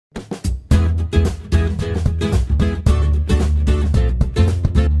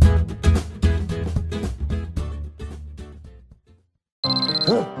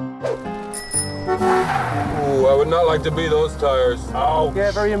not like to be those tires. Oh.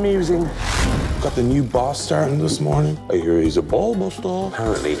 Yeah, very amusing. Got the new boss starting this morning. I hear he's a ball buster.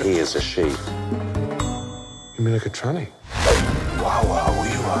 Apparently, he is a she. You mean like a tranny?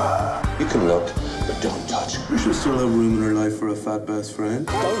 Wow, you can look, but don't touch. We should still have room in her life for a fat best friend.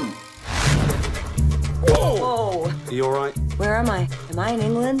 Don't. Whoa! Are you all right? Where am I? Am I in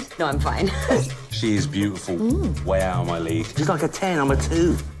England? No, I'm fine. She's beautiful. Way out of my league. She's like a 10, I'm a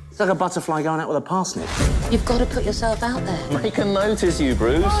 2. It's like a butterfly going out with a parsnip. You've got to put yourself out there. Make her notice you,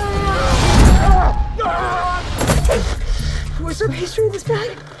 Bruce. Was there pastry in this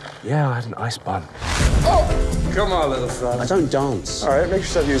bag? Yeah, I had an ice bun. Come on, little son. I don't dance. All right, make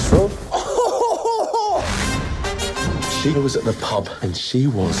yourself useful. She was at the pub and she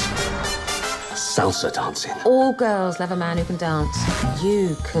was salsa dancing. All girls love a man who can dance.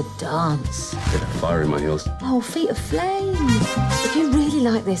 You could dance. Bit of fire in my heels. Oh, feet of flame. If you really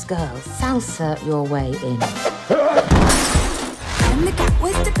like this girl, salsa your way in. And the cat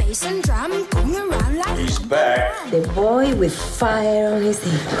with the bass and drum going around like... He's back. The boy with fire on his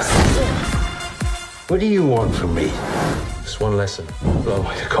heels. What do you want from me? Just one lesson. Blow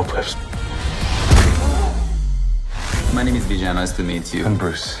away the cobwebs. My name is Bijan. Nice to meet you. I'm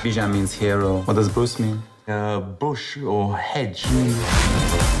Bruce. Bijan means hero. What does Bruce mean? Bush or hedge.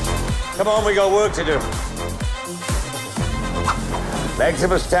 Come on, we got work to do. Legs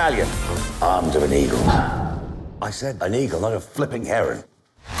of a stallion, arms of an eagle. I said an eagle, not a flipping heron.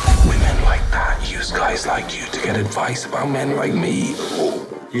 Women like that use guys like you to get advice about men like me.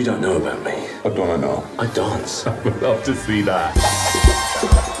 You don't know about me. What don't I know? I dance. I would love to see that.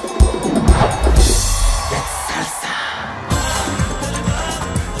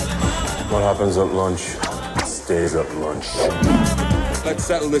 What happens at lunch stays at lunch. Let's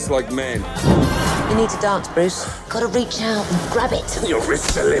settle this like men. You need to dance, Bruce. Gotta reach out and grab it. Your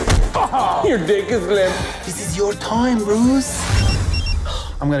wrists are limp. Your dick is limp. This is your time, Bruce.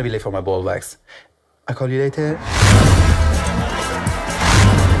 I'm gonna be late for my ball wax. I'll call you later.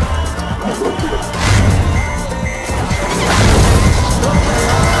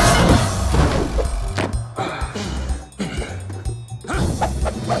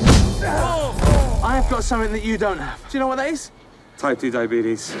 I've got something that you don't have. Do you know what that is? Type 2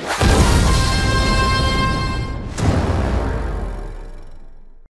 diabetes.